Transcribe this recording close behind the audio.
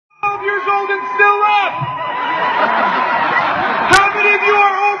years old and still up? How many of you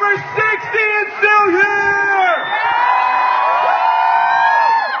are over 60 and still here?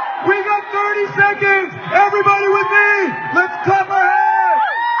 We got 30 seconds. Everybody with me. Let's clap our hands.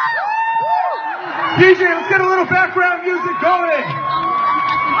 DJ, let's get a little background music going.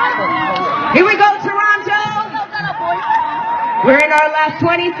 Here we go, Toronto. We're in our last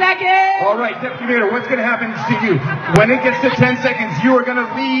 20 seconds. All right, Deputy Mayor, what's going to happen to you? When it gets to 10 seconds, you are going to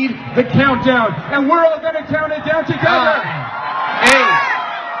lead the countdown, and we're all going to count it down together. 8,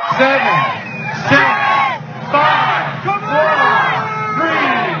 7, 6, 5, 4,